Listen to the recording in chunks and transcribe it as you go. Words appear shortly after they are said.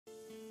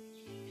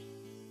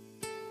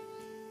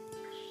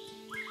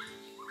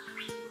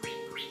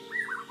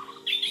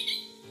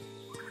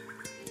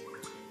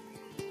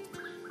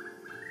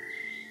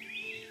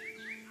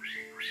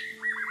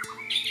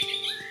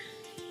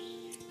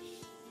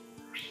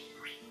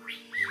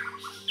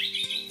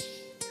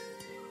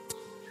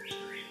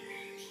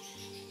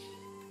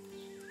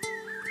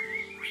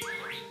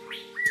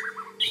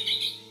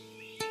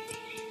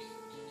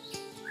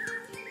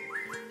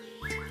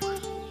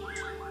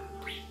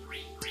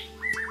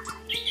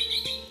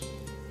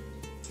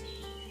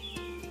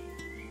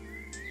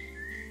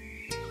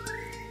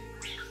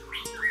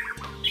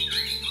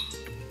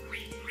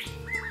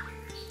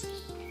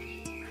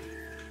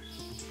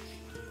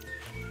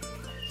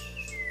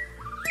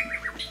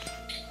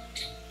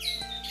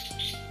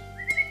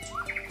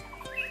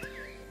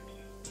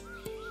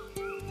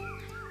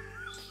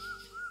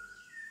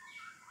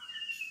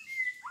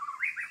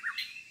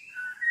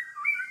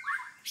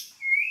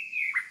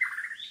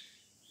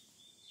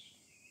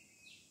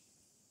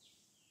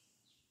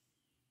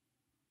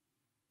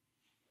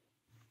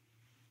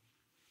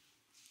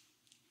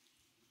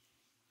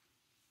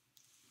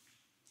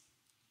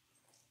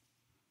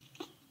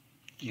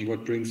And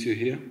what brings you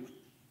here?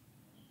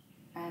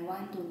 I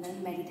want to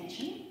learn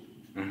meditation.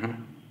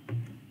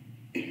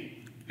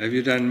 Have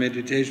you done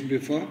meditation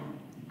before?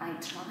 I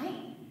try.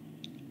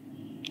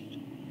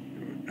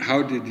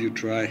 How did you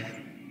try?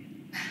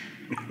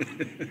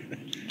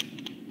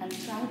 I'm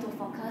trying to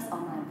focus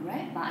on my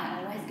breath, but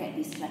I always get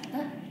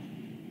distracted.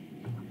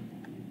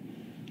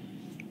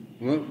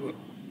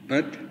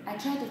 But? I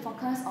try to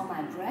focus on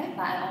my breath,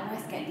 but I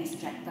always get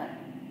distracted.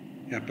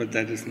 Yeah, but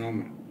that is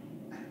normal.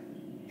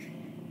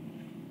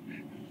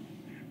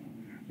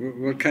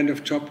 What kind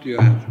of job do you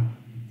have?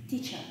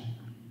 Teacher.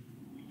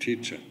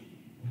 Teacher.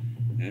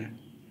 Yeah.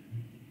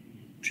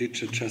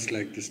 Teacher just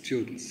like the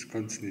students,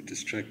 constantly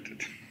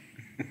distracted.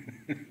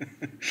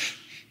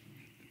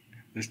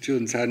 The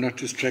students are not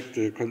distracted,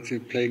 they're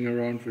constantly playing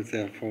around with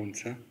their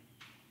phones. Huh?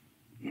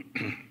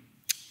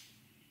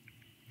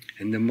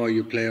 And the more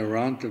you play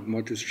around, the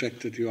more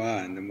distracted you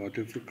are, and the more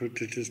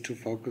difficult it is to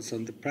focus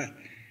on the breath.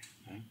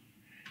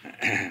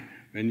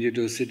 When you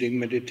do sitting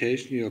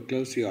meditation, you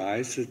close your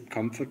eyes, sit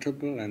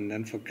comfortable, and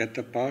then forget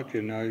about,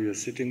 your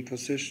sitting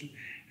position,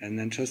 and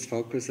then just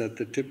focus at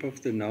the tip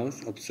of the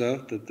nose,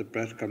 observe that the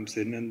breath comes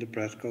in and the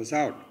breath goes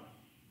out.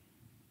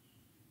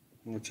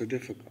 Not so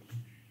difficult.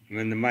 And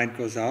when the mind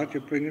goes out,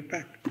 you bring it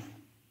back.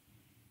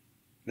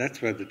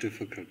 That's where the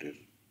difficulty is,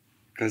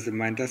 because the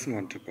mind doesn't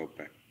want to go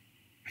back.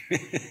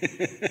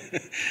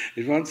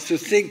 It wants to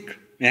think,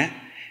 yeah?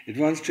 It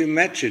wants to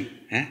imagine,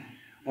 yeah?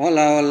 All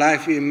our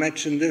life we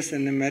imagine this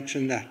and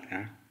imagine that,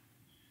 yeah?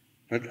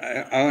 But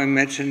our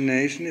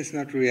imagination is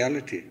not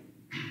reality.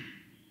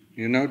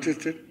 You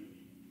noticed it?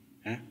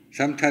 Yeah?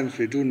 Sometimes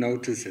we do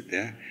notice it,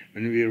 yeah?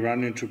 When we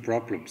run into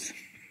problems.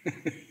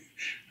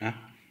 Huh?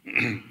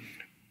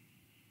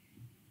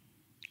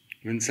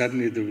 When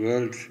suddenly the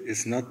world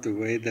is not the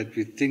way that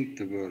we think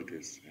the world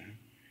is.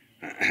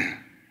 Yeah?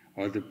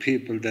 Or the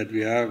people that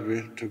we are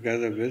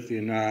together with,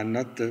 are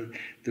not the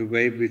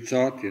way we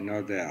thought, they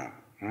are.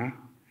 Huh?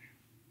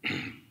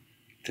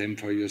 Same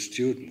for your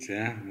students,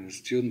 yeah? The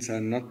students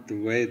are not the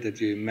way that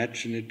you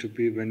imagine it to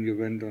be when you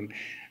went on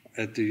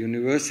at the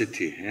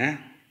university, yeah?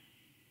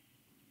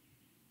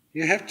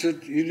 You have to,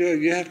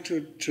 you have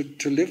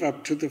to live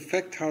up to the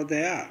fact how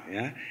they are,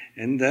 yeah?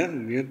 And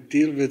then you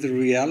deal with the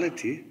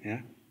reality,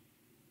 yeah?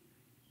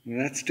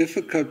 And that's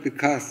difficult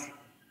because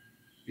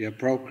you're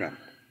programmed.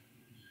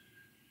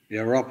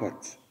 You're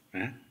robots,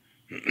 yeah?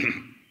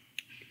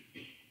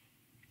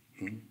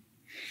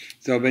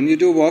 So when you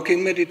do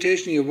walking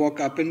meditation, you walk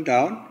up and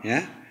down,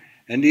 yeah?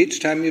 And each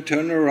time you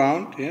turn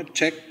around, yeah,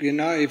 check,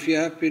 if you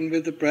have been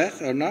with the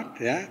breath or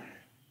not, yeah?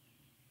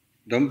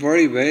 Don't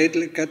worry where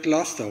it got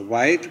lost or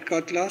why it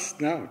got lost.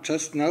 No,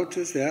 just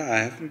notice, yeah, I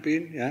haven't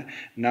been, yeah?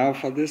 Now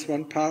for this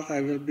one path I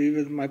will be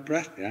with my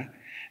breath, yeah?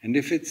 And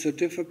if it's so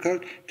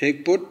difficult,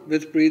 take Bud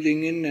with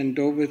breathing in and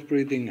Do with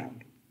breathing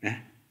out,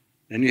 yeah?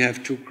 Then you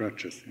have two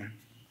crutches, yeah?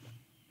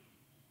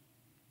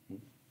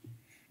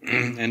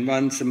 And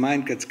once the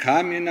mind gets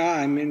calm,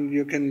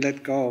 you can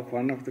let go of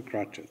one of the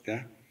crutches,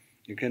 yeah?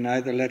 You can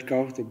either let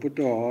go of the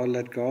Buddha or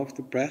let go of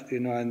the breath,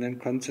 and then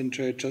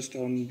concentrate just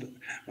on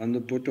the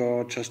Buddha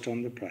or just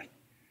on the breath.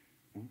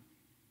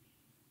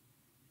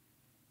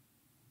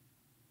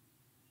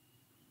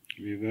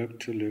 We work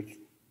to live,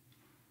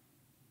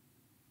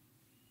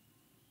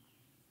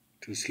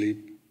 to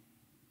sleep,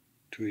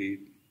 to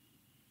eat,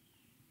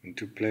 and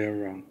to play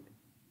around.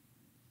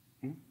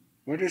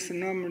 What is the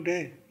normal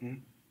day?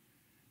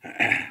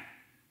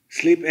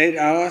 Sleep 8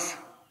 hours,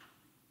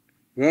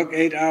 work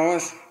 8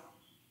 hours,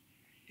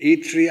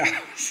 eat 3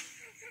 hours,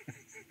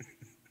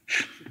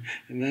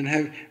 and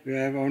then we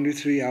have only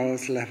 3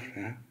 hours left.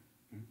 Yeah?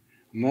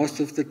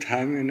 Most of the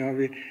time,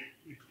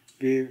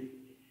 we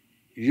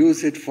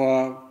use it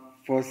for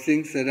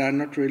things that are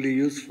not really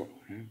useful.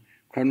 Yeah?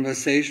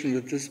 Conversation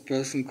with this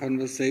person,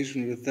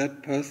 conversation with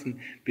that person,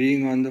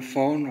 being on the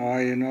phone,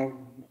 or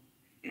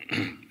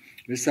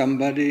with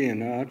somebody,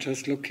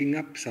 just looking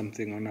up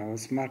something on our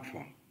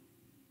smartphone.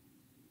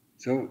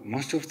 So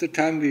most of the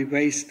time we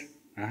waste.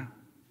 Huh?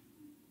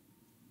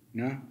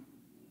 No?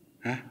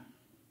 Huh?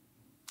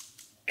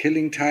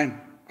 Killing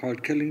time,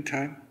 called killing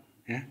time.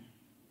 Yeah?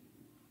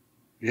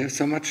 We have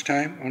so much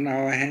time on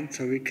our hands,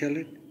 so we kill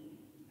it.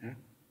 Yeah?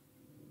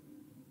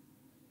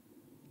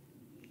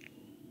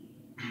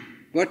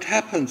 What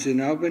happens,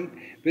 when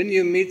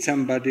you meet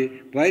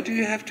somebody, why do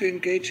you have to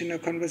engage in a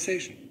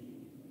conversation?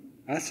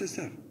 Ask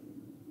yourself.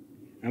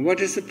 And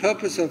what is the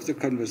purpose of the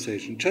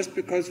conversation? Just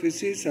because we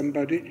see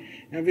somebody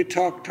and we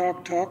talk,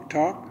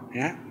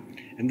 yeah?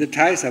 And the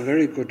Thais are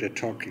very good at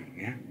talking,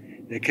 yeah?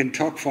 They can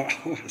talk for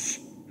hours.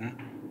 Huh?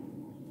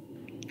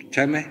 ใ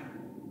ช่ไหม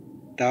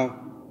เตา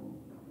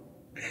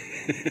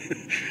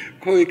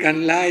คุยกัน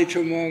หลาย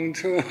ชั่วโมง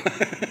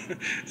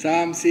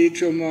3-4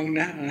 ชั่วโมง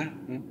นะ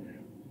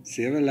เ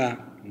สียเวลา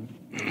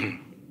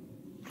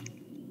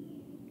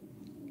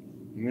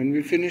When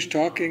we finish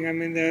talking,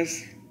 there's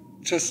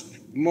just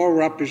more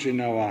rubbish in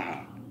our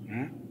heart.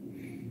 Huh?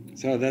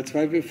 So that's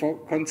why we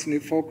constantly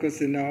focus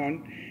on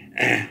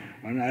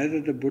either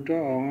the Buddha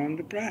or on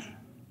the breath.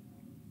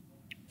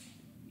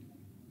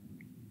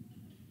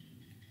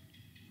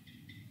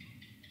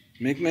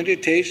 Make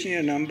meditation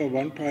your number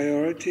one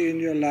priority in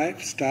your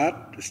life.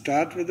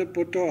 Start with the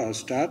Buddha or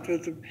start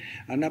with the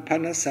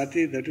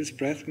Anapanasati, that is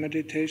breath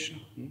meditation.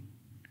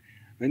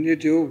 When you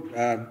do,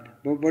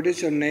 what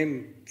is your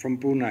name from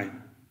Brunei? My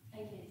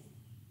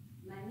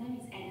name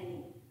is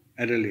Adeline.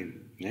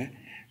 Adeline, yeah.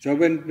 So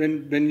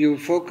when you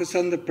focus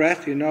on the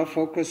breath,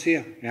 focus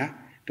here, yeah.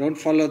 Don't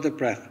follow the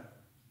breath.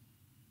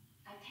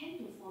 I tend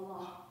to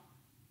follow.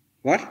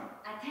 What?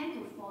 I tend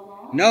to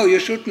follow. No, you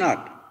should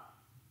not.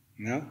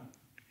 No.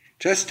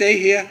 Just stay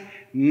here.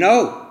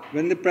 Know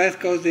when the breath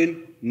goes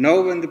in.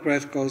 Know when the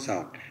breath goes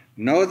out.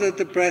 Know that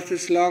the breath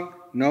is long.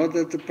 Know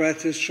that the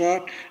breath is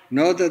short.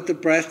 Know that the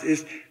breath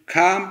is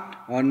calm,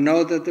 or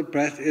know that the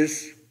breath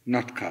is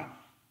not calm.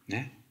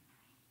 Yeah?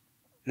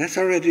 That's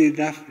already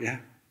enough. Yeah.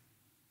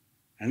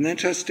 And then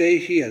just stay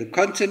here. The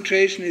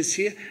concentration is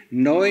here.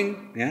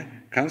 Knowing,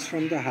 comes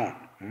from the heart.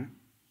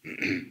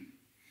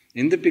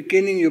 In the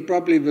beginning, you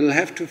probably will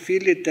have to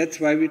feel it. That's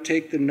why we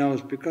take the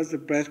nose, because the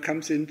breath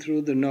comes in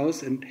through the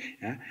nose, and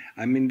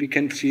we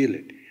can feel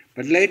it.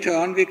 But later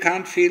on, we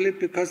can't feel it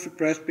because the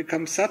breath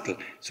becomes subtle.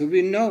 So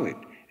we know it,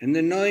 and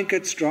the knowing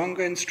gets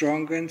stronger and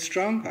stronger and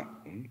stronger.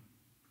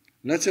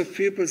 Lots of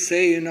people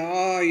say,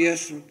 oh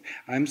yes,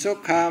 I'm so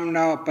calm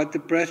now, but the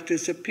breath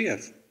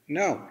disappears.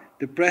 No,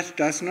 the breath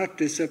does not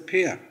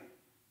disappear.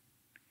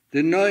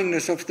 The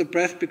knowingness of the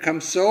breath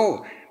becomes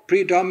so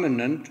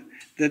predominant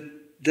that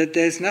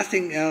there's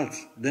nothing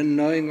else than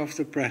knowing of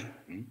the breath.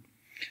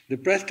 The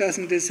breath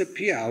doesn't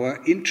disappear.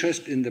 Our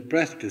interest in the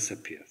breath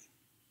disappears.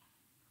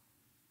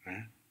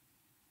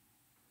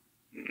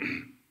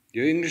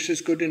 Your English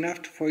is good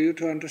enough for you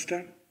to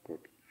understand?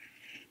 Good.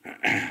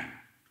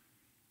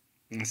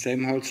 The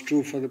same holds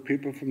true for the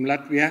people from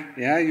Latvia.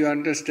 Yeah, you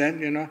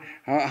understand,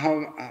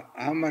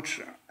 how much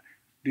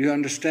do you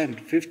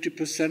understand?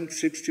 50%,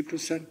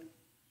 60%?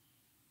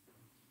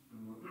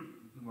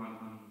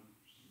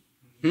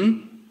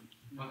 100%.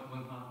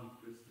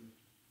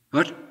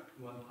 What?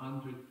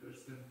 100%.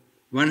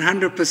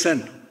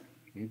 100%.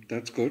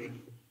 That's good.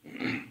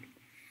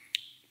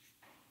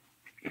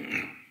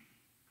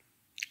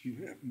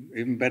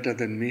 Even better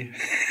than me.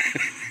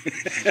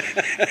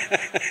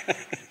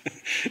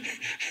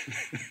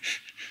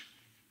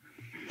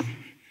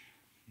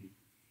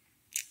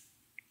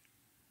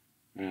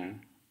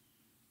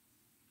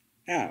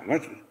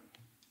 What?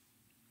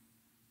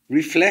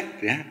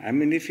 Reflect,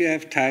 if you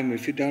have time,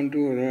 if you don't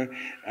do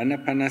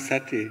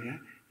anapanasati,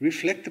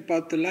 reflect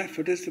about the life.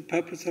 What is the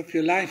purpose of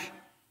your life?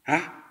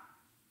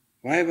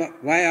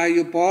 Why are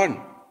you born?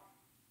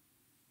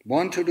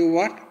 Born to do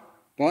what?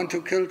 Born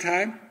to kill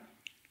time?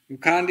 You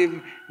can't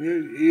even,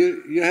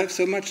 you have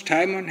so much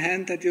time on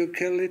hand that you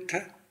kill it.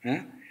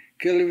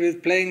 Kill it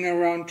with playing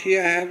around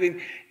here, having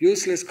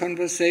useless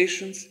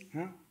conversations.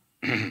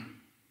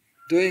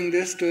 Doing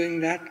this,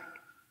 doing that.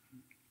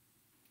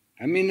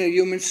 A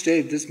human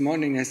state, this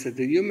morning I said,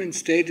 the human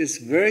state is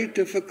very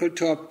difficult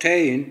to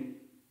obtain.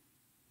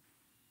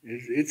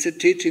 It's a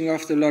teaching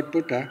of the Lord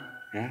Buddha.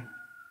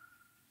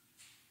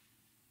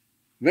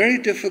 Very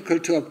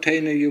difficult to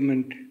obtain a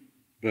human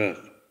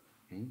birth.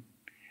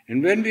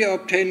 And when we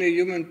obtain a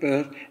human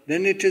birth,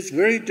 then it is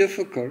very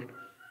difficult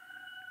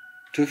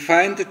to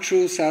find the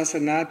true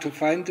sasana, to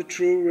find the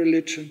true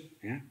religion,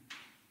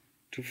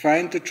 to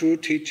find the true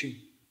teaching.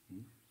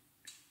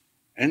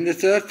 And the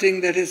third thing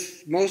that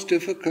is most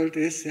difficult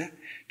is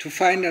to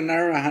find an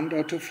arahant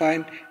or to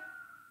find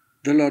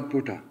the Lord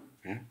Buddha.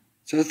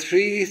 So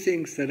three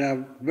things that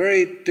are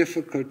very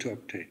difficult to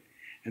obtain.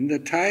 And the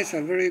Thais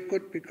are very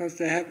good because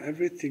they have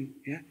everything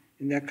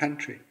in their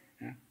country.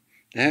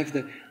 They have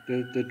the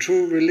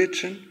true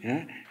religion,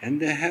 and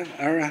they have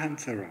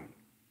arahants around.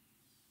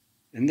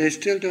 And they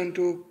still don't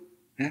do,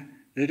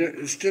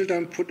 still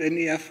don't put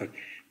any effort.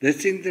 They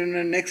think that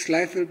the next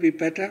life will be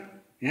better,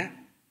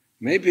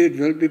 Maybe it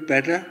will be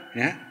better,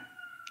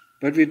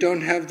 But we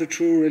don't have the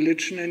true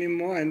religion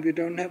anymore, and we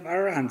don't have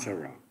arahants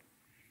around.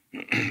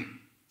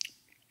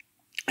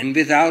 And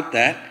without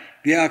that,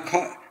 we are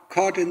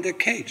caught in the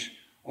cage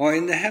or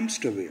in the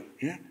hamster wheel,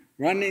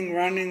 running,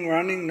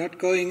 not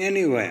going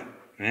anywhere.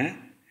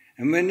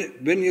 And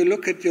when you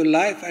look at your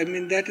life,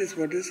 that is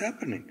what is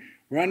happening.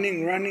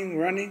 Running,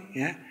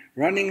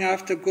 running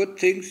after good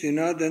things, and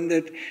then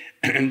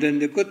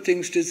the good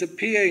things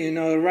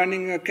disappear,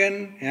 running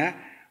again,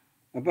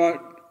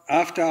 about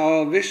after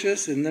our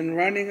wishes, and then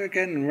running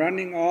again,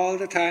 running all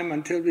the time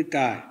until we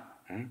die.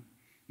 And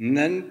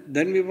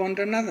then we want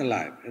another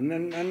life, and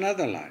then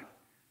another life.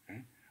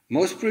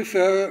 Most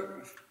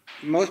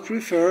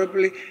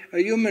preferably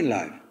a human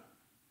life.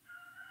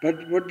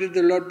 But what did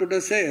the Lord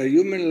Buddha say? A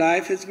human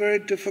life is very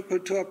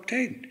difficult to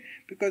obtain,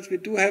 because we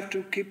do have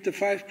to keep the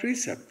 5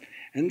 precepts.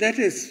 And that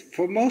is,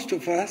 for most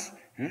of us,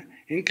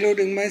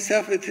 including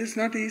myself, it is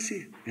not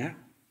easy.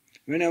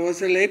 When I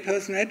was a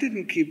layperson, I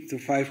didn't keep the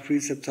 5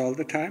 precepts all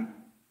the time.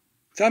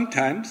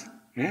 Sometimes,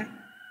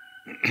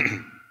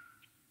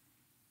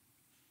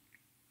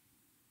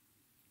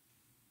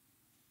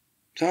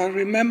 So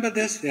remember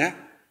this,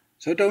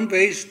 So don't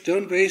waste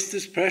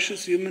this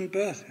precious human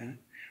birth.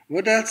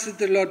 What else did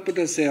the Lord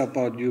Buddha say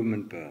about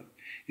human birth?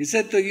 He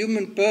said the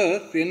human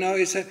birth,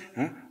 is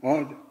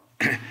or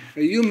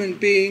a human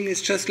being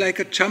is just like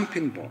a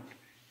jumping board.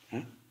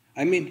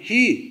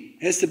 He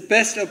has the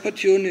best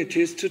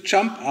opportunities to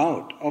jump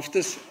out of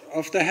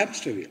the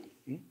hamster wheel,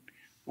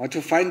 or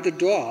to find the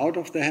door out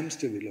of the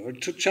hamster wheel, or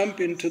to jump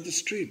into the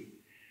stream.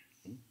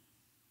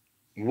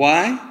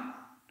 Why?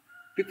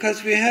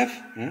 Because we have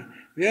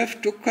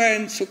dukkha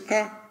and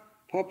sukha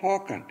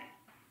papakan,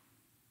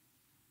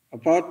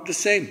 about the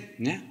same.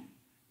 Yeah?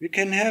 We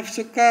can have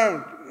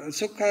sukha,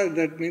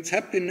 that means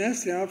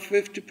happiness.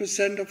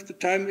 50% of the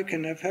time we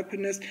can have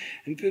happiness,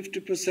 and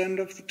 50%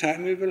 of the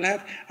time we will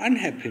have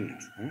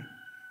unhappiness,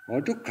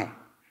 or dukkha,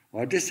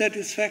 or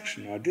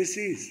dissatisfaction, or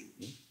disease.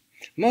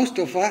 Most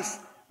of us,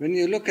 when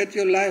you look at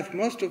your life,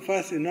 most of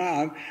us,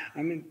 are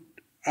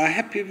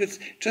happy with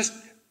just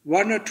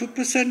 1 or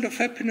 2% of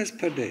happiness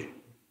per day.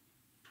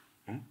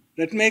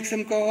 That makes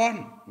them go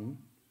on.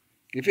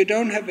 If you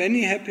don't have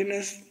any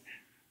happiness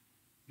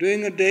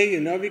during a day,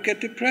 we get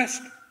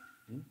depressed.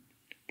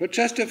 But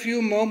just a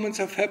few moments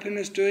of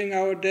happiness during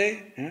our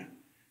day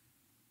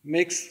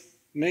makes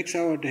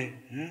our day.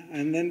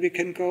 And then we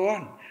can go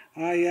on.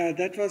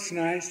 That was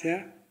nice,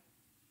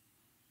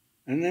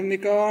 And then we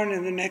go on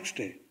in the next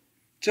day.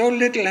 So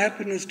little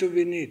happiness do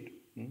we need.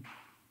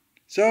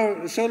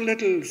 So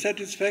little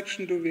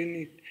satisfaction do we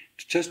need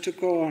just to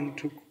go on,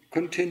 to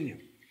continue.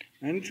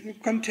 And to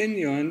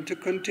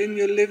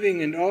continue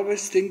living and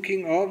always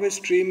thinking, always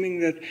dreaming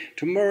that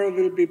tomorrow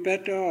will be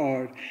better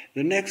or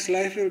the next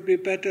life will be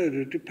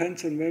better. It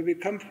depends on where we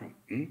come from.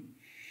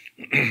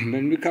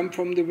 When we come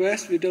from the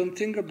West, we don't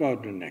think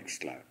about the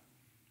next life.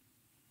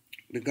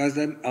 Because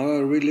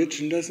our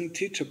religion doesn't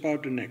teach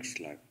about the next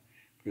life,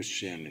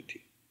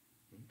 Christianity.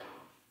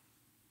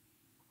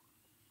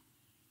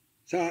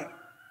 So,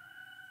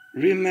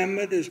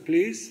 remember this,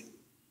 please.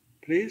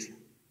 Please.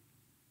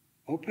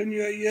 Open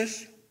your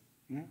ears.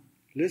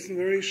 Listen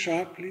very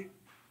sharply.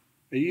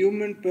 A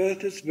human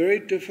birth is very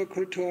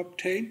difficult to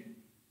obtain.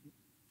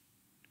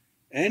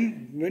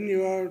 And when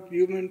you are a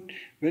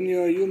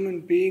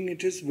human being,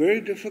 it is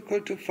very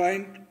difficult to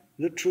find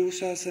the true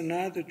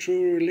sasana, the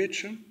true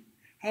religion.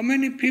 How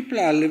many people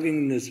are living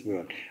in this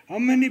world? How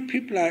many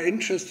people are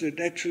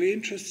actually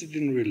interested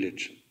in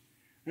religion?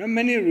 How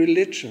many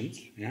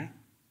religions,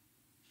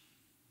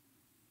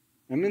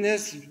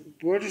 there's,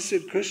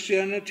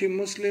 Christianity,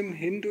 Muslim,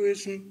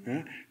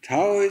 Hinduism,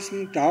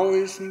 Taoism,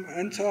 Taoism,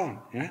 and so on.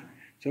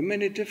 So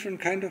many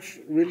different kind of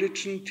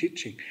religion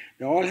teaching.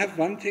 They all have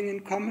one thing in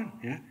common,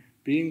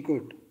 being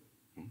good.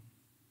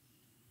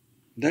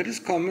 That is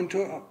common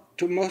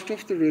to most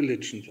of the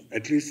religions,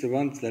 at least the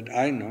ones that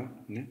I know.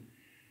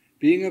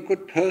 Being a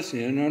good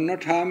person,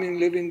 not harming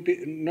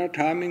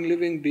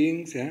living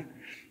beings,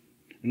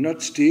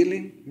 not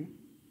stealing.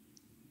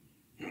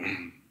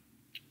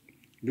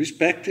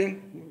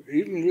 Respecting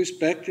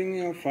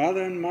your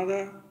father and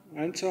mother,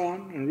 and so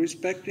on, and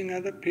respecting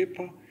other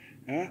people.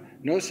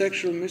 No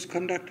sexual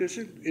misconduct is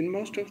in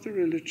most of the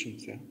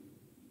religions.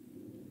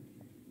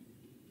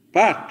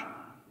 But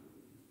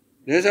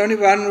there's only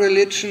one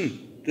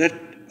religion that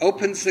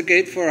opens the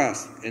gate for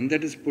us, and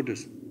that is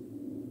Buddhism.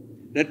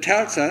 That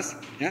tells us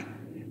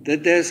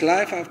that there's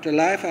life after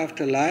life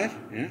after life,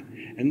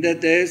 and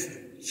that there's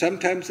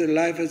sometimes a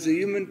life as a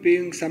human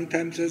being,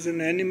 sometimes as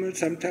an animal,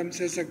 sometimes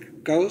as a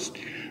ghost,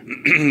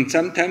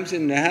 sometimes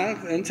in the hell,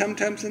 and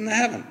sometimes in the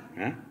heaven.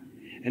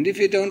 And if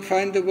you don't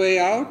find the way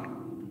out,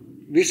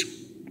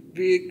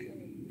 we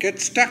get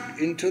stuck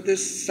into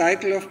this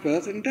cycle of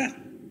birth and death.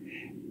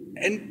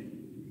 And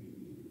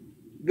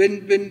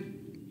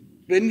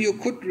when you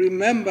could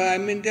remember,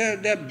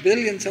 there are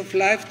billions of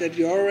lives that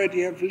you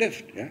already have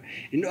lived,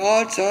 in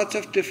all sorts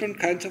of different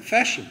kinds of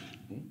fashions.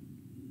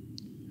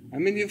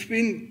 You've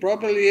been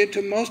probably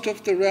to most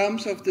of the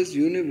realms of this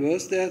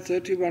universe. There are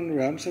 31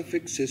 realms of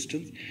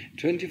existence,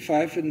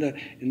 25 in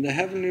the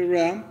heavenly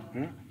realm,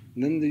 and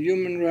then the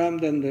human realm,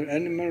 then the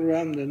animal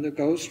realm, then the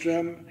ghost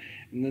realm,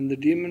 and then the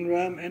demon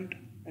realm,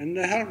 and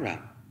the hell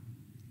realm.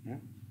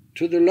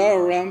 To the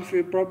lower realms,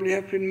 we probably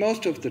have been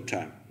most of the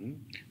time.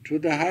 To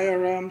the higher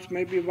realms,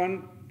 maybe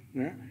one,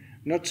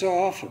 not so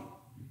often.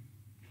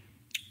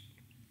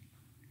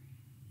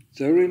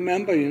 So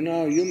remember,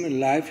 human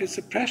life is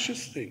a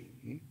precious thing.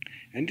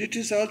 And it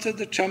is also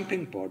the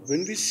jumping board.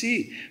 When we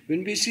see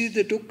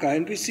the dukkha,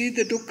 and we see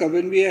the dukkha,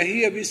 when we are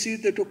here, we see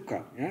the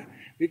dukkha.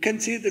 We can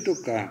see the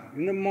dukkha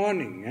in the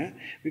morning.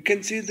 We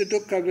can see the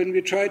dukkha when we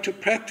try to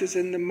practice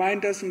and the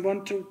mind doesn't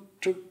want to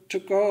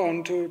go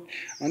onto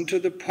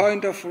the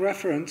point of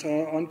reference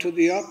or onto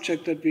the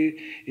object that we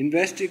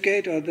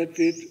investigate or that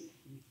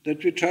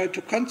we try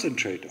to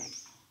concentrate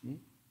on.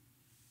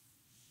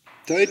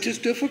 So it is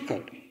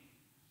difficult.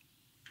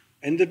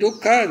 And the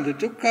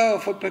dukkha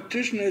of a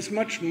practitioner is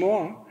much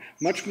more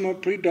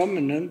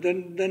predominant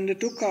than the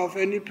dukkha of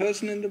any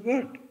person in the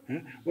world.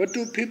 What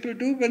do people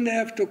do when they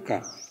have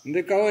dukkha?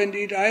 They go and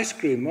eat ice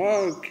cream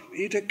or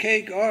eat a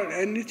cake or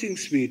anything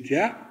sweet,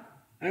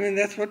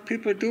 That's what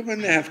people do when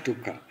they have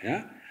dukkha,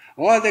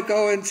 Or they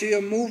go and see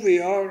a movie,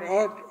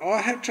 or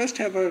just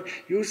have a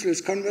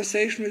useless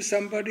conversation with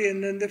somebody,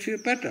 and then they feel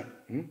better.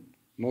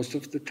 Most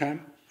of the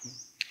time.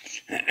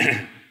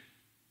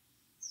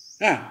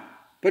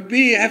 But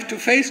we have to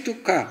face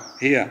dukkha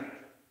here.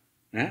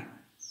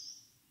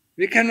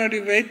 We cannot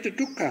evade the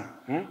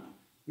dukkha.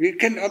 We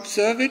can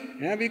observe it,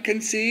 we can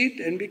see it,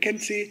 and we can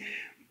see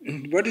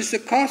what is the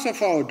cause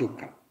of our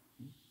dukkha.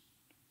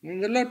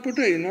 And the Lord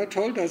Buddha,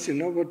 told us,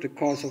 what the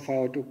cause of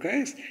our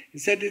dukkha is. He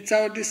said it's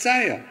our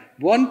desire,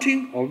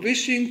 wanting or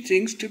wishing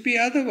things to be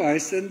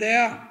otherwise than they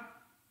are.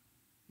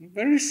 A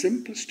very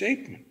simple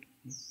statement.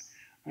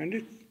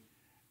 And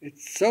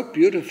it's so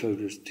beautiful,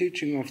 this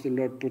teaching of the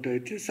Lord Buddha.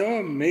 It is so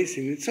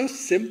amazing. It's so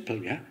simple,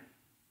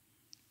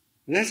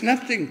 There's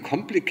nothing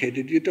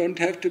complicated. You don't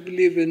have to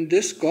believe in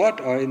this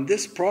God or in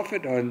this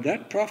prophet or in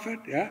that prophet,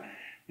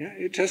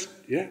 You just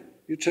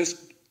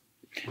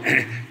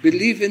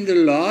believe in the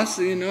laws,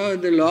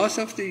 the laws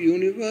of the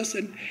universe,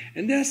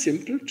 and they're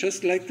simple,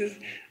 just like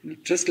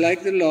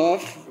the law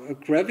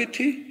of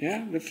gravity,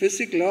 the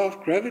physical law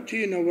of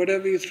gravity,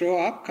 whatever you throw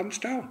up comes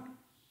down.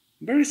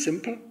 Very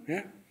simple,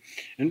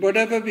 And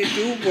whatever we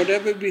do,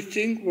 whatever we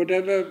think,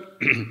 whatever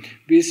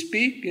we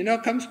speak,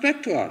 comes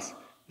back to us.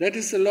 That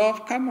is the law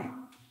of karma.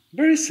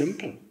 Very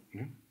simple.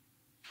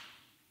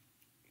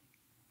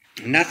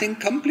 Nothing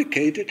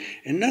complicated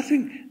and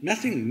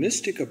nothing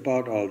mystic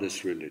about all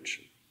this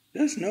religion.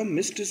 There's no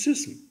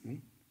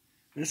mysticism.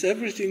 As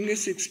everything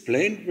is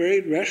explained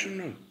very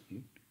rational.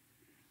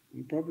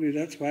 And probably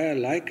that's why I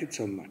like it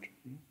so much.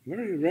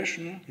 Very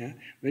rational.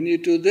 When you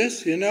do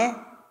this,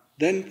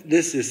 then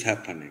this is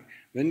happening.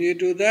 When you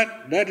do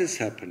that, that is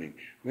happening.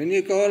 When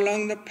you go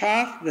along the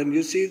path, then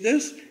you see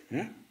this.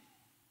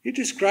 He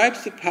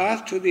describes the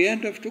path to the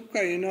end of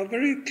dukkha,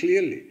 very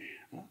clearly.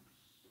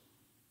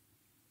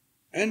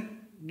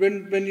 And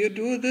when you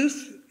do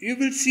this, you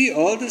will see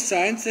all the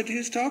signs that he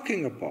is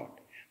talking about.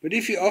 But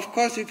if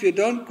you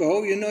don't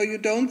go, you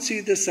don't see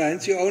the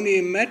signs. You only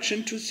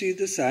imagine to see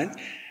the signs.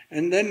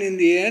 And then in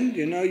the end,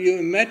 you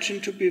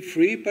imagine to be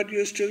free, but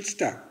you're still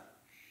stuck.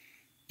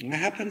 It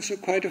happens to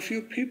quite a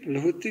few people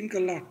who think a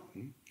lot,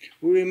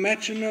 who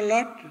imagine a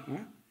lot.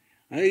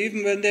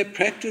 Even when they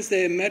practice,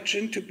 they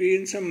imagine to be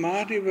in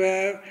samadhi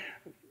where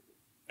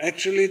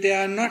actually they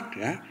are not.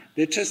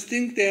 They just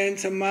think they are in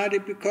samadhi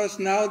because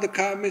now the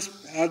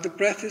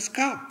breath is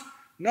calm.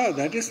 No,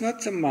 that is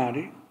not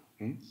samadhi.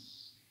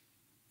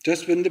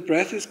 Just when the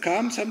breath is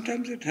calm,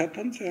 sometimes it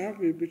happens.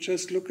 We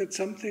just look at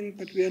something,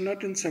 but we are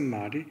not in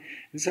samadhi.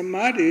 And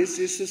samadhi is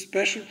a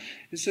special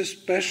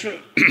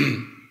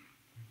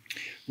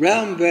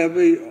realm where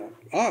we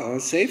are a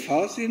safe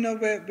house,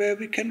 where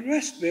we can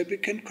rest, where we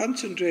can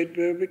concentrate,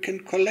 where we can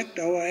collect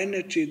our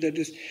energy that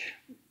is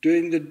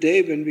during the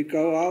day when we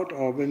go out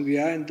or when we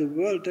are in the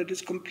world, that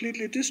is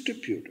completely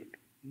distributed.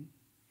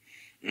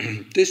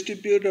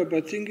 Distributed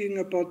by thinking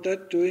about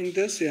that, doing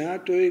this,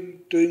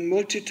 doing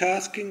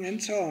multitasking,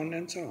 and so on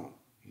and so on.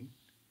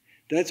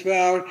 That's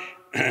where our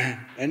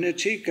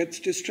energy gets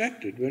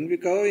distracted. When we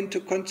go into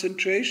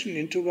concentration,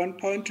 into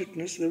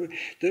one-pointedness,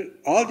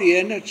 all the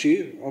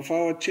energy of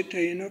our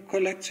citta,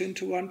 collects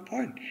into one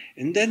point.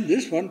 And then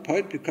this one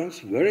point becomes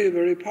very,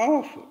 very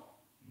powerful.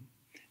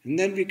 And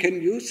then we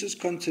can use this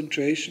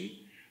concentration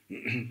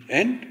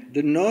and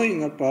the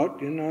knowing about,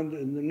 the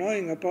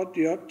knowing about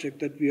the object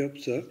that we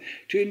observe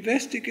to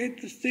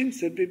investigate the things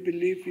that we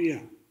believe we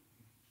are.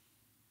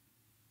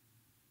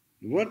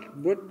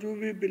 What do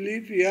we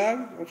believe we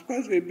are? Of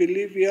course, we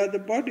believe we are the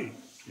body.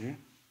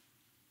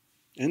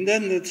 And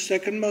then the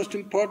second most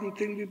important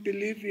thing, we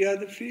believe we are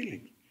the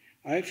feelings.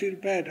 I feel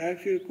bad, I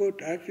feel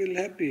good, I feel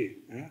happy,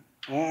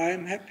 or I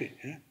am happy,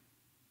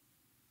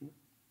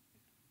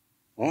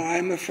 or I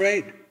am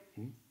afraid,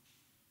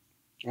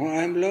 or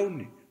I am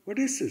lonely. What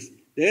is this?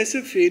 There's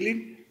a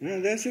feeling.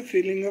 There's a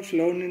feeling of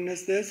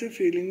loneliness. There's a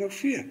feeling of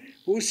fear.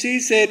 Who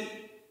sees it?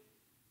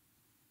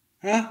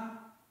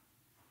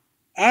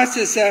 Ask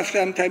yourself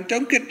sometime.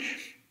 Don't get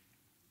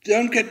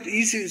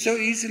so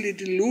easily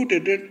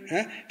deluded.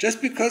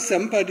 Just because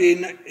somebody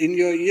in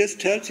your ears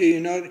tells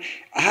you,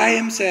 I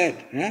am sad.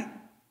 And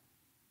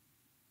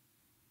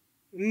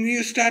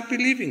you start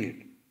believing it.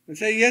 And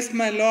say, yes,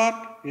 my Lord,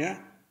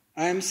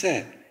 I am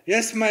sad.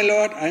 Yes, my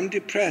Lord, I am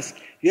depressed.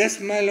 Yes,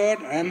 my Lord,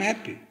 I am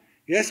happy.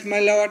 Yes, my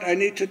Lord, I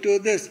need to do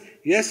this.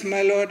 Yes,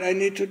 my Lord, I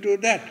need to do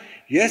that.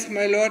 Yes,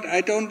 my Lord,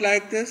 I don't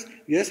like this.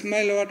 Yes,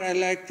 my Lord, I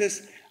like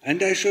this.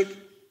 And I should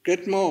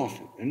get more of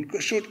it. And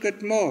should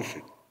get more of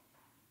it.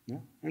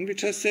 And we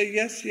just say,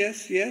 yes,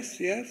 yes, yes,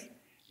 yes.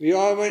 We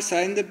always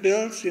sign the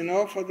bills,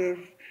 for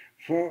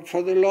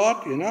the Lord,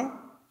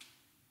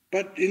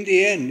 But in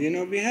the end,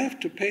 we have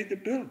to pay the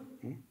bill.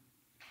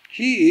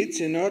 He eats,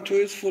 to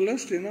his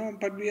fullest,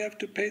 but we have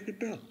to pay the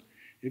bill.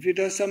 If he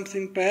does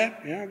something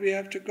bad, we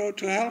have to go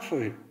to hell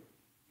for him.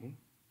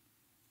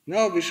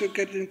 No, we should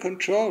get in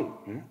control.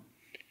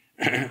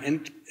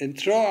 And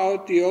throw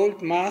out the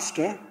old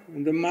master,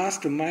 the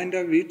mastermind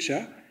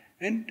Avijja,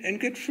 and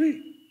get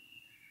free.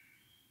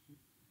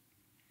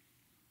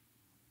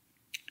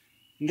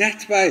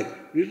 That's why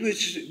we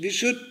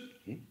should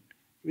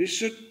we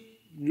should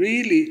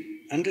really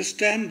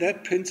understand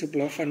that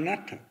principle of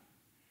anatta.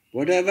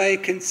 Whatever I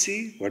can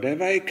see,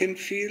 whatever I can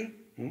feel,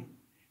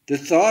 the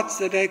thoughts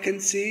that I can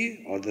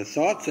see or the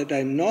thoughts that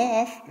I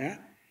know of,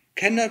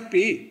 cannot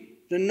be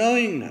the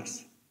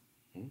knowingness.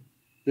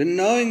 The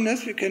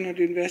knowingness we cannot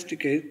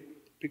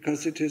investigate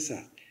because it is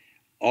us.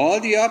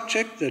 All the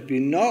objects that we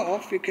know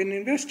of, we can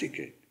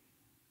investigate.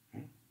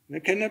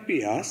 They cannot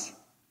be us.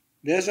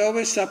 There's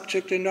always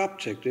subject and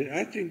object.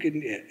 I think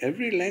in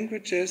every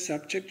language there's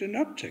subject and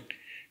object.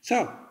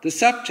 So, the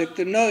subject,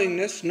 the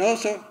knowingness,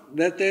 knows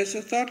that there's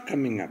a thought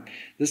coming up.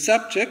 The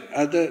subject,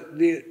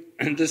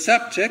 the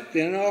subject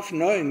of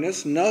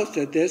knowingness knows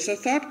that there's a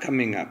thought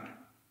coming up.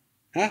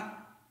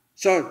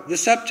 So, the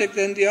subject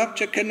and the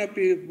object cannot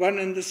be one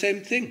and the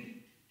same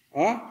thing.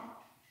 Or?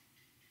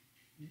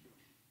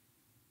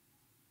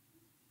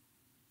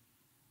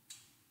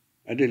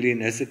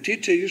 Adeline, as a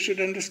teacher, you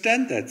should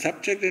understand that.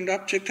 Subject and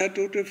object are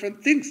two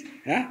different things.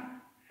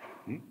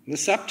 The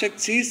subject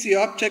sees the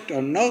object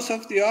or knows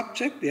of the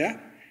object.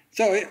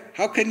 So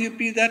how can you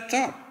be that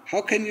thought?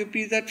 How can you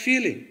be that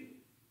feeling?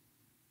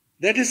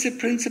 That is the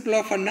principle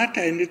of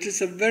anatta, and it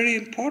is a very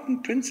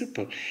important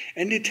principle.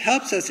 And it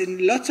helps us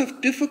in lots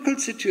of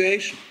difficult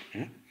situations.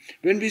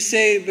 When we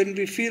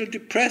feel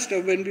depressed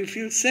or when we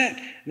feel sad,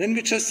 then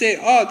we just say,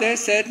 oh, there's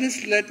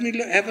sadness, let me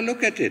have a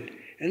look at it.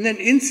 And then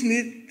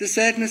instantly the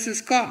sadness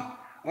is gone.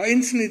 Or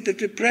instantly the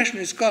depression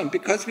is gone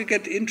because we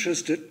get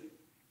interested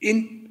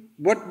in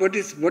what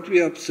we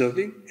are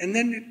observing, and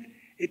then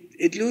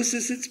it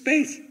loses its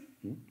base.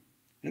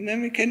 And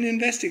then we can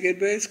investigate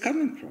where it's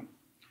coming from.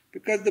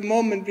 Because the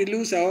moment we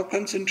lose our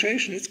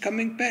concentration, it's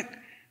coming back.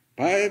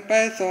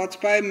 By thoughts,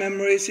 by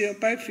memories,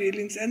 by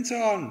feelings, and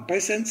so on, by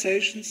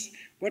sensations,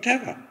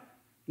 whatever.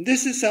 And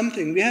this is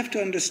something we have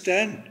to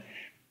understand.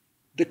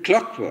 The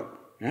clockwork.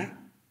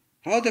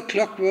 How the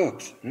clock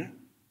works.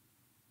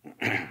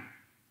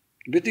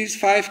 With these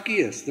 5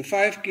 gears, the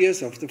 5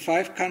 gears of the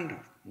 5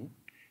 khandhas.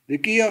 The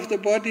gear of the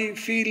body,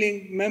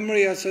 feeling,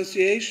 memory,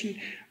 association,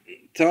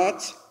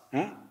 thoughts,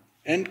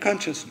 and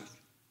consciousness.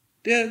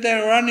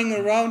 They're running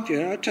around,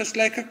 just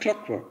like a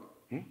clockwork.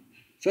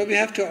 So we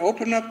have to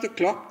open up the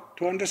clock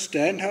to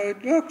understand how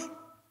it works.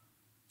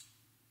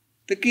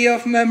 The gear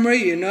of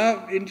memory,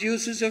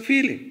 induces a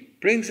feeling,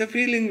 brings a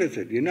feeling with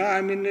it.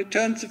 It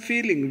turns a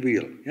feeling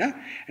wheel,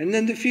 and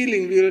then the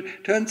feeling wheel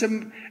turns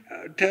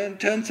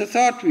a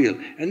thought wheel,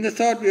 and the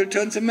thought wheel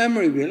turns a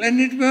memory wheel, and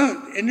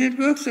it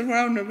works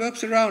around and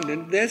works around,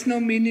 and there's no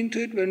meaning to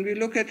it when we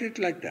look at it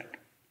like that.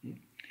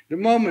 The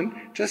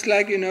moment, just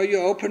like, you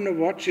open a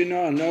watch,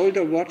 an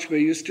older watch where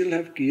you still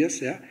have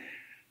gears,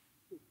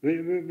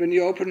 When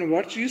you open a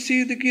watch, you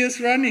see the gears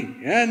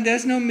running, and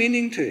there's no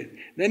meaning to it.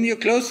 Then you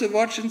close the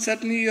watch and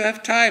suddenly you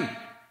have time.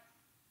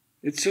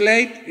 It's too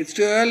late, it's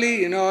too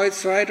early,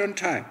 it's right on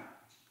time.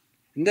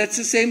 And that's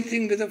the same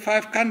thing with the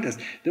 5 khandhas.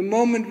 The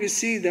moment we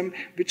see them,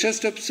 we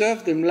just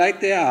observe them like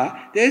they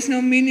are. There's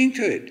no meaning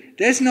to it.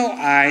 There's no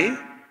I,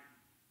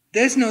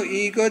 there's no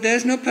ego,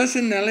 there's no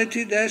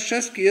personality, there's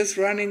just gears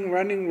running.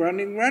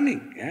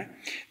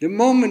 The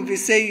moment we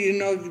say,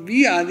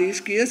 we are these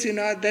gears,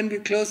 then we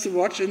close the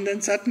watch and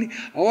then suddenly,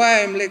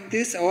 I am like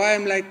this, I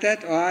am like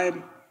that, I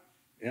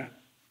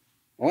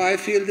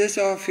feel this,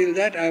 or I feel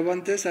that, I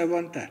want this, I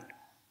want that.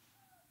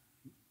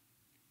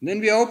 Then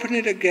we open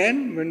it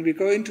again. When we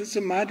go into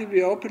samadhi,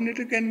 we open it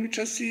again, we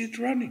just see it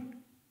running.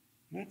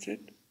 That's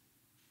it.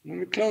 Then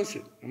we close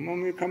it. The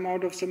moment we come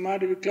out of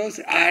samadhi, we close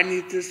it. I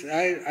need this,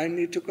 I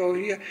need to go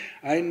here,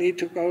 I need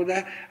to go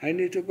there, I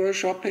need to go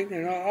shopping,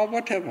 or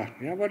whatever.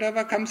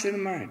 Whatever comes in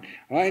mind.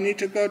 Or I need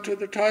to go to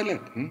the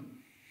toilet.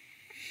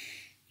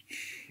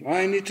 Or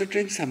I need to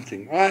drink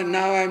something. Or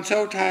now I'm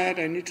so tired,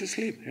 I need to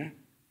sleep.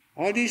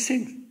 All these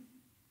things.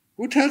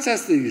 Who tells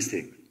us these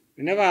things?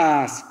 We never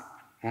ask.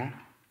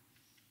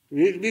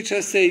 We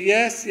just say,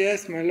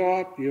 yes, my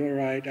Lord, you're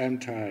right, I'm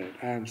tired.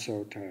 I'm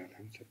so tired.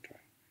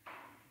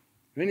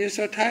 When you're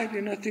so tired,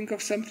 think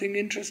of something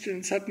interesting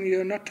and suddenly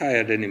you're not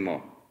tired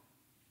anymore.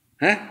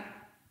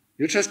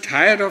 You're just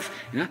tired of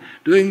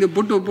doing the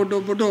Buddha,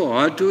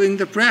 or doing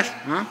the breath.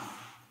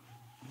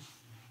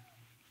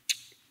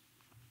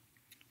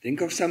 Think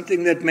of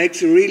something that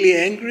makes you really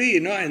angry,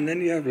 and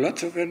then you have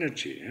lots of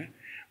energy.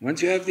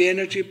 Once you have the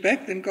energy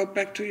back, then go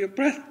back to your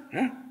breath.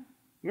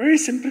 Very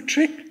simple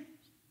trick.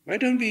 Why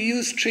don't we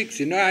use tricks?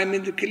 The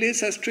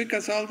kilesas trick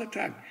us all the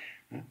time.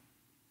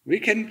 We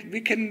can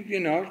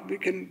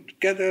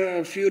gather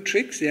a few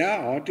tricks,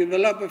 or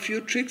develop a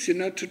few tricks,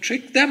 to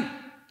trick them.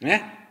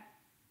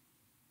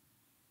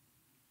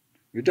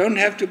 We don't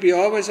have to be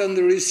always on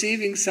the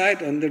receiving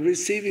side of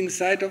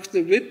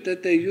the whip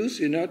that they use,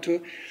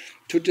 to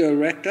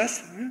direct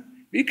us.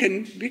 We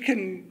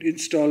can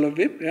install a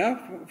whip,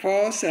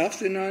 for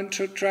ourselves, and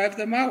to drive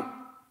them out.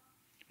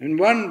 And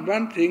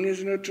one thing is,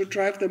 to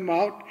drive them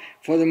out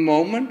for the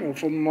moment or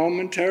for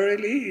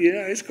momentarily,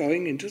 is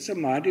going into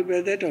samadhi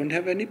where they don't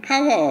have any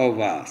power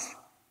over us.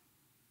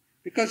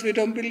 Because we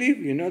don't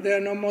believe, there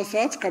are no more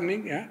thoughts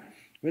coming,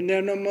 When there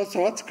are no more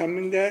thoughts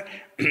coming there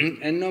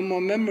and no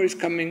more memories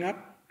coming up,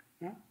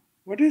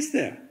 what is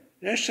there?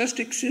 There's just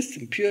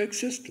existence, pure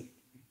existence.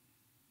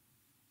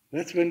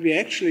 That's when we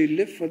actually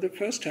live for the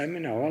first time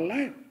in our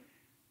life.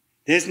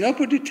 There's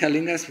nobody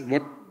telling us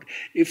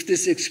if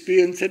this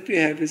experience that we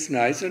have is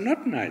nice or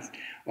not nice,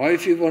 or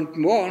if we want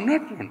more or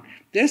not want.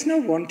 There's no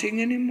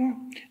wanting anymore.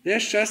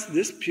 There's just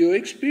this pure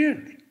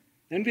experience.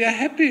 And we are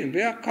happy,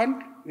 we are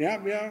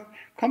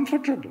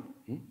comfortable.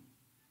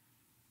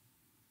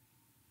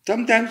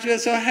 Sometimes we are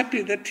so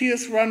happy that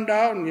tears run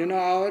down,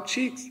 our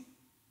cheeks.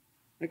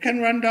 They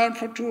can run down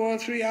for 2 or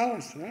 3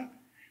 hours.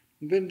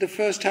 When the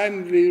first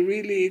time we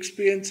really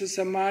experience a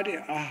samadhi,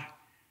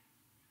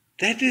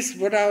 that is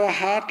what our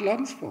heart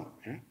longs for.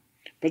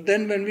 But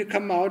then when we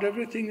come out,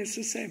 everything is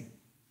the same.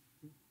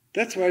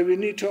 That's why we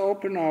need to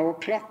open our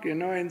clock,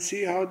 and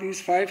see how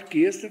these 5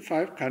 gears, the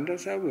 5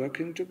 khandhas, are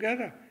working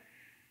together.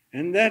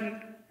 And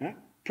then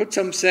put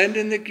some sand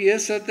in the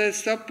gears so they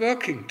stop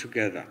working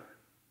together.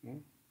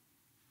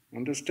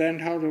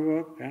 Understand how they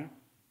work?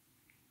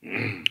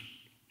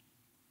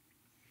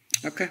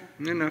 Okay,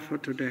 enough for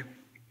today.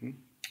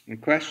 A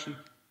question?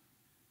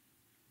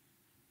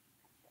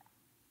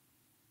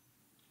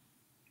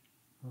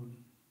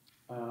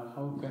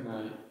 How can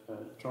I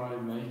try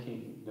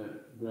making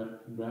the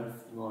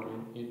breath more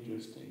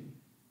interesting?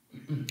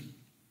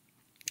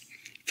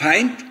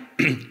 Find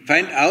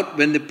out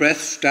when the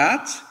breath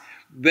starts.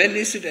 When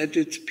is it at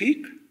its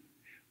peak?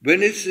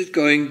 When is it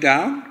going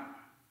down?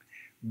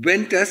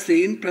 When does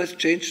the in-breath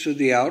change to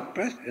the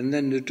out-breath? And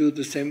then you do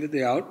the same with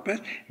the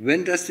out-breath.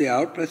 When does the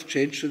out-breath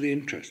change to the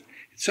in-breath?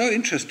 It's so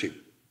interesting.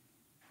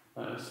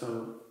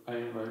 So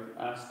I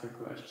ask a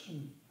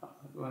question.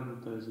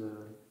 When does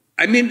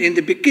I mean, in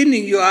the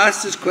beginning you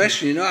ask this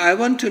question, I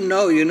want to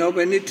know,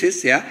 when it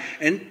is,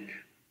 and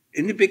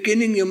in the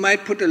beginning you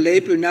might put a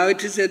label, now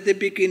it is at the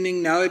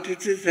beginning, now it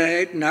is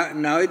ahead,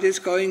 now it is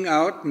going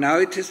out, now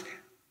it is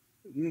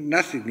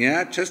nothing,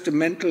 just a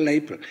mental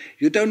label.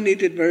 You don't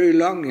need it very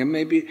long,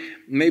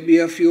 maybe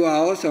a few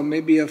hours or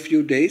maybe a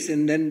few days,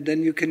 and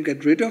then you can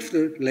get rid of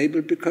the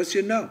label because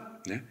you know.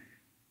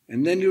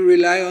 And then you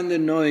rely on the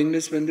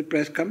knowingness when the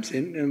breath comes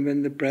in and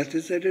when the breath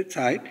is at its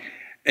height.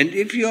 And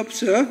if you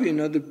observe,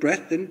 the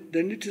breath, then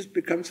it just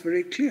becomes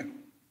very clear.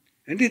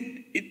 And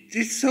it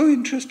is so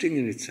interesting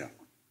in itself.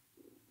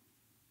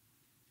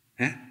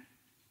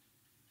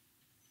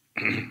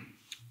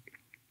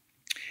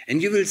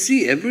 And you will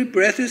see every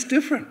breath is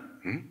different.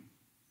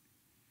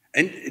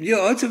 And you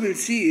also will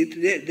see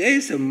there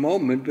is a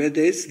moment where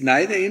there is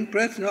neither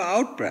in-breath nor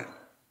out-breath.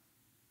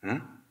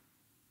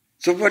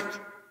 So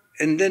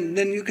and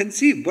then you can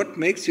see what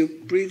makes you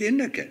breathe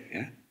in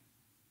again.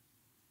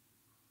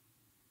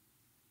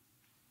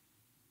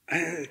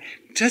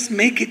 Just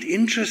make it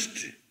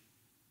interesting.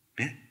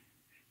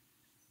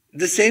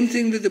 The same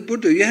thing with the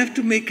Buddha. You have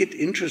to make it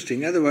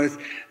interesting. Otherwise,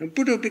 the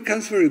Buddha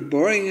becomes very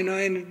boring,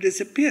 and it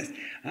disappears.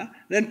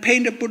 Then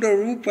paint a Buddha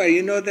Rupa,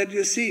 that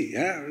you see.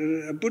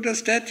 A Buddha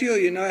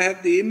statue,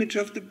 have the image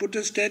of the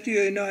Buddha statue,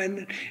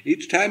 and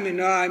each time,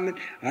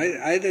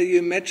 either you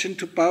imagine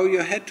to bow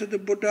your head to the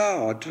Buddha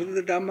or to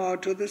the Dhamma or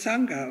to the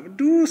Sangha.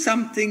 Do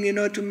something,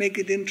 to make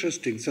it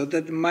interesting so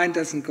that the mind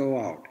doesn't go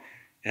out.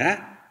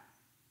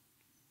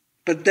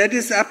 But that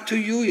is up to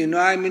you,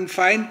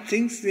 find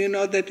things,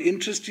 that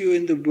interest you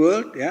in the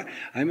world,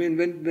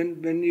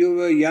 when you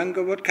were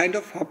younger, what kind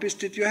of hobbies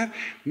did you have?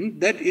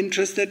 That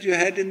interest that you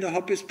had in the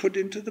hobbies put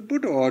into the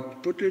Buddha or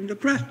put in the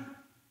breath.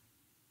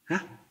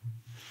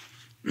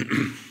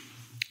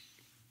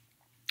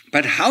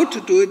 But how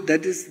to do it,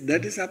 that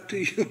is up to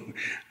you.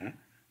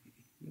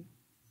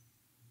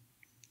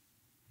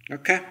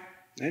 Okay,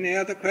 any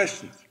other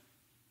questions?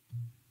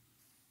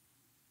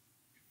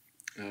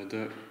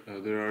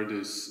 There are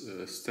these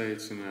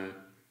states when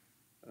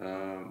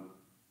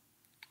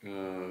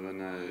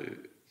I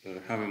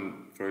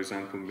haven't, for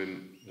example,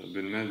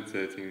 been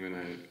meditating when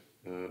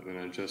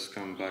I just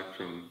come back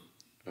from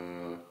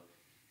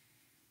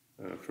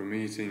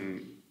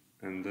eating,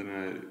 and then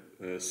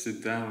I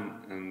sit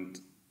down and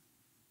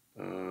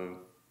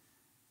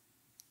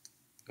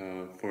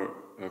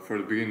for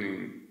the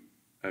beginning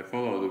I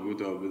follow the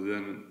Buddha, but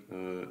then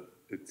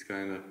it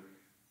kind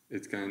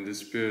of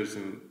disappears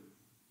and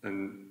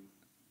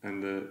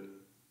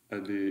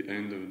at the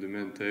end of the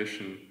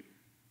meditation,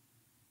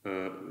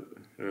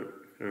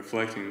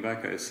 reflecting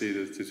back, I see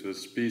that it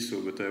was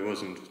peaceful, but I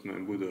wasn't with my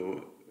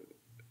Buddha.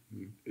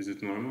 Is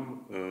it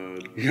normal?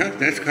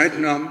 That's quite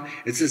normal.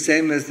 It's the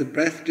same as the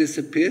breath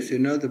disappears, the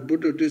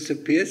Buddha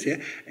disappears,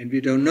 and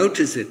we don't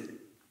notice it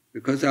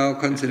because our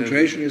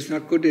concentration is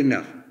not good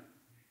enough.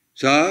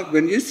 So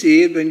when you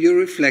see it, when you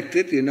reflect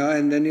it,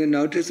 and then you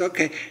notice,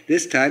 okay,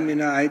 this time,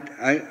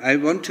 I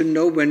want to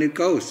know when it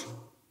goes.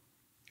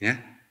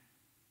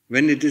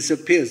 When it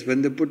disappears,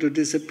 when the Buddha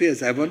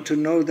disappears, I want to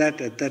know that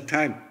at that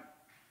time.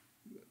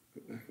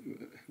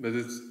 But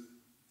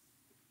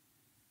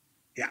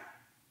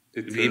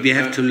we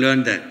have to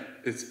learn that.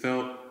 It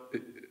felt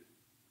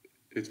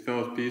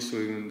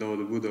peaceful even though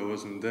the Buddha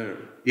wasn't there.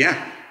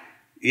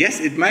 Yes,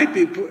 it might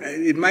be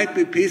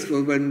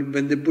peaceful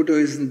when the Buddha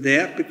isn't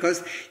there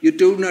because you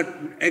do not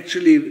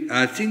actually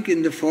think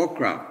in the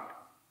foreground.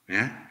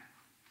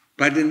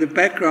 But in the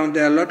background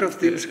there are a lot of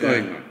things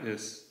going on.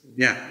 Yes.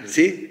 Yeah,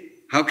 see?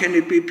 How can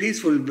it be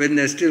peaceful when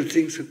there's still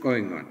things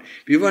going on?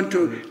 We want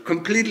to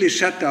completely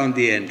shut down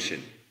the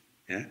engine.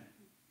 Yeah?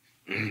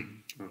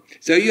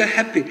 So you're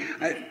happy.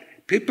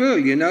 People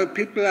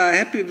are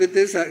happy with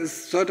this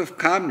sort of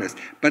calmness.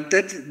 But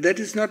that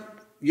is not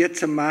yet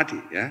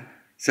samadhi. Yeah?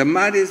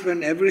 Samadhi is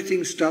when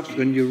everything stops,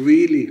 when you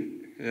really...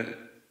 Yeah.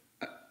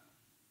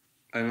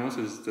 I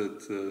noticed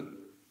that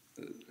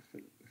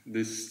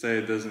this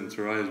state doesn't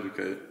arise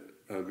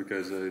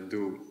because I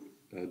do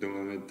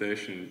my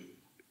meditation.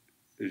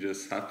 It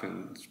just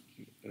happens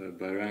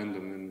by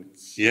random, and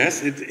it's,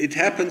 yes, it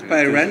happens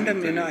by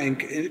random,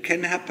 and it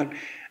can happen.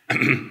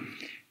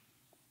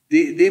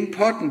 The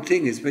important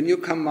thing is when you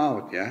come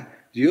out, yeah,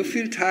 do you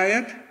feel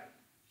tired?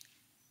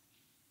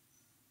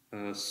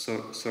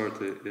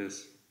 Sort of,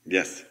 yes.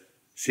 Yes.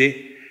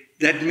 See,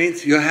 that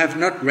means you have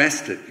not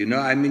rested. You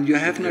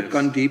have not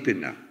gone deep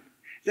enough.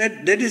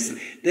 That is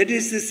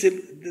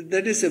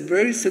a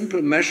very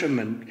simple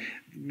measurement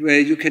where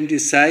you can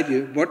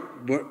decide what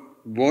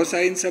was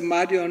I in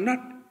samadhi or not.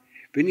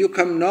 When you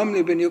come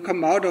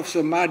out of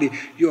samadhi,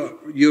 you're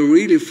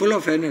really full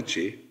of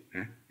energy.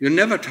 You're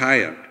never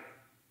tired.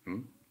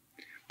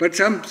 But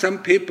some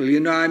people,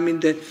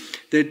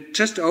 they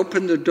just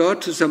open the door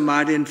to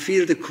samadhi and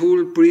feel the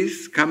cool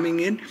breeze coming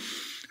in.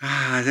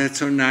 Ah, that's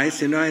so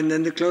nice, and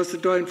then they close the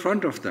door in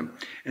front of them.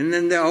 And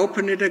then they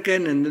open it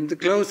again, and then they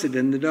close it,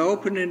 and then they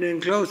open it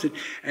and close it.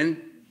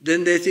 And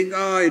then they think,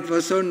 oh, it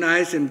was so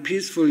nice and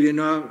peaceful,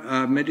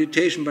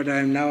 meditation, but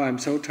I'm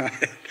so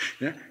tired.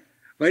 Yeah?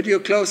 Why do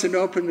you close and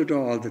open the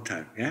door all the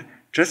time? Yeah?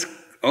 Just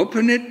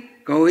open it,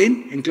 go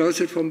in, and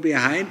close it from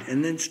behind,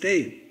 and then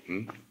stay.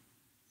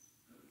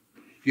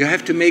 You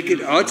have to make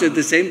it also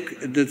the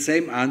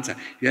same answer.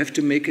 You have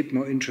to make it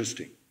more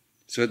interesting,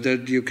 so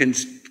that you can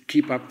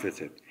keep up with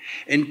it.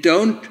 And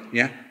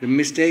the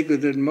mistake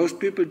that most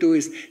people do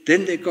is,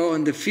 then they go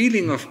on the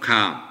feeling of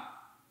calm,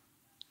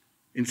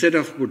 instead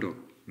of Buddha.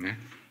 Yeah?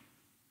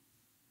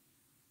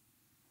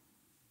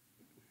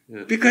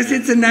 Yeah, because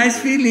it's a nice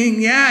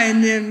feeling,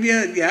 and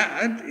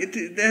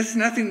there's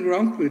nothing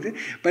wrong with it.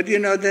 But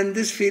then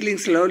this feeling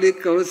slowly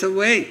goes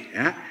away.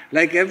 Yeah?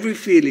 Like every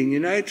feeling,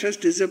 it just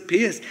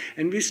disappears,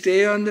 and we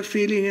stay on the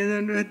feeling,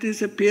 and then it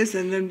disappears,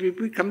 and then we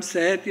become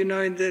sad,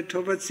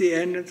 towards the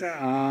end, and say,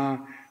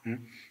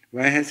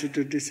 why has it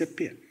to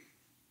disappear?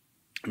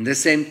 And the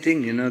same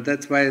thing,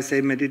 that's why I say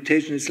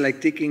meditation is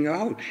like digging a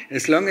hole.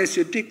 As long as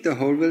you dig, the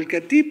hole will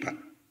get deeper.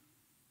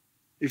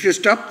 If you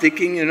stop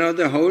digging,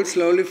 the hole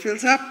slowly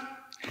fills up.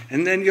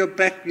 And then you're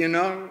back, in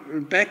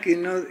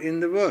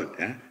the world.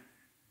 Yeah?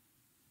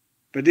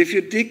 But if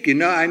you dig,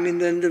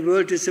 then the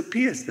world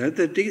disappears.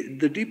 The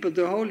deeper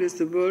the hole is,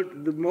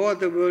 the more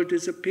the world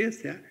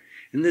disappears. Yeah?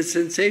 And the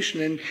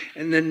sensation,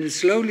 and then it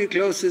slowly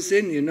closes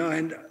in,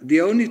 and the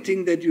only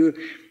thing that you're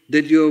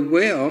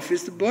aware of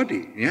is the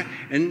body, yeah,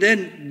 and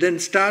then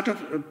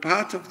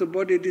parts of the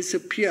body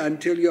disappear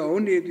until you're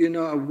only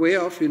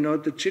aware of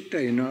the chitta,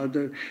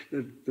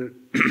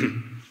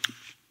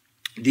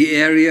 the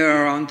area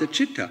around the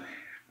chitta,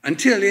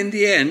 until in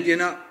the end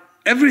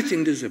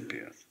everything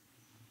disappears.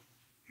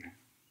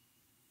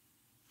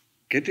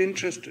 Get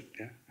interested,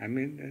 yeah.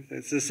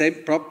 It's the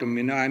same problem,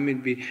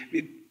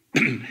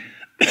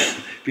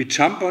 we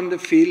jump on the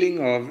feeling,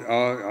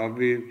 or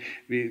we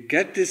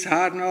get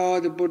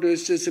disheartened, the Buddha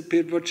has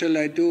disappeared, what shall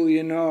I do,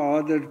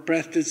 or the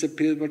breath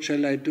disappeared, what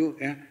shall I do?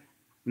 Yeah?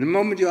 The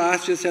moment you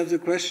ask yourself the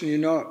question,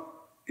 your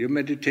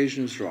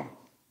meditation is wrong.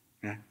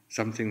 Yeah?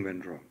 Something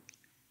went wrong.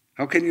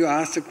 How can you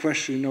ask the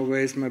question,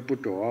 where is my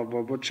Buddha, or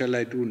what shall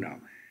I do now?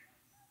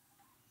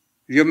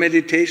 Your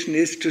meditation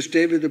is to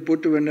stay with the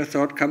Buddha. When a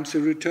thought comes, to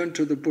return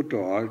to the Buddha,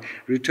 or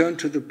return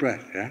to the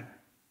breath. Yeah?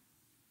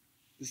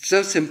 It's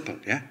so simple,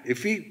 yeah.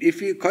 If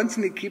we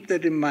constantly keep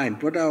that in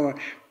mind, what our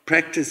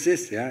practice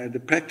is, yeah, the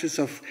practice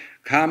of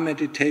calm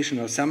meditation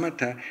or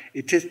samatha,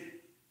 it is,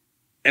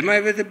 am I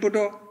with the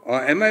Buddha,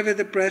 or am I with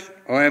the breath,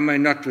 or am I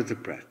not with the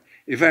breath?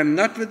 If I'm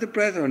not with the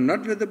breath or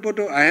not with the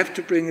Buddha, I have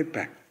to bring it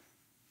back.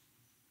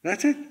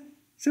 That's it.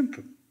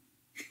 Simple.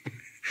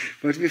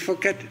 But we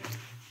forget it.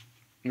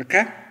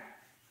 Okay?